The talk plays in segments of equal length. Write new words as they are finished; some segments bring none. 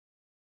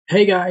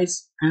Hey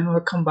guys, and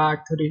welcome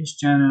back to this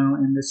channel.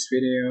 In this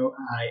video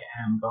I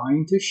am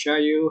going to show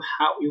you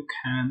how you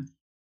can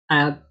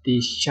add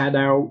the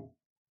shadow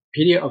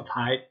video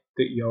effect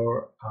to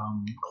your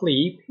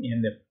clip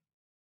in the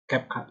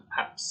CapCut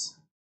apps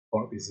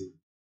for PC.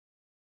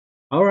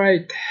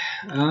 Alright,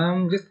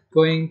 I'm just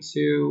going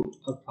to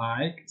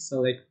apply,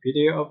 select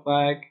video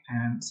effect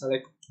and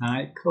select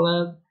night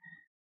club.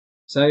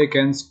 So you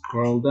can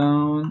scroll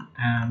down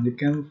and you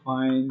can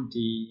find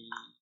the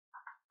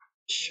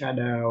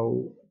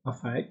shadow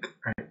effect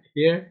right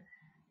here.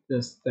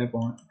 Just tap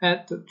on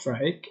add to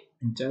track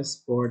and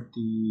just for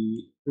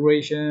the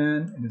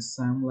duration and the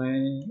same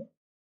length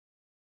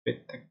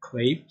with the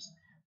clips,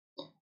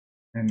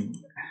 and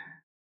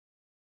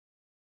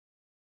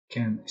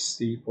can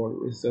see for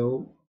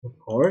result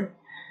report.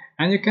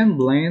 And you can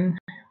blend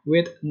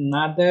with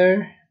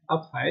another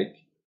effect.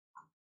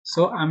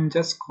 So I'm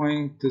just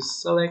going to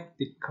select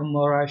the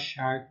camera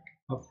shark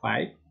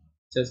effect.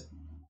 Just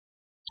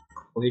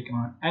click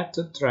on add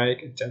to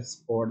track and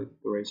just for the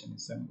duration and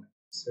same length.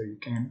 So you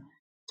can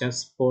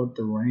just for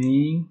the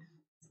ring,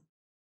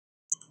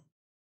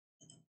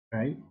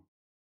 right,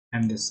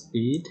 and the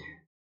speed.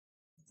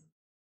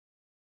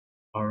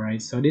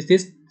 Alright, so this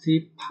is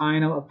the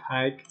final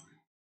effect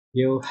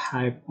you'll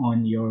have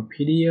on your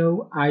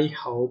video. I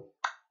hope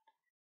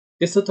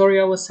this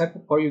tutorial was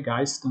helpful for you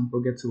guys. Don't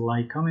forget to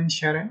like, comment,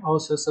 share, and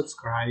also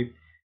subscribe.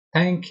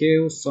 Thank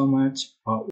you so much for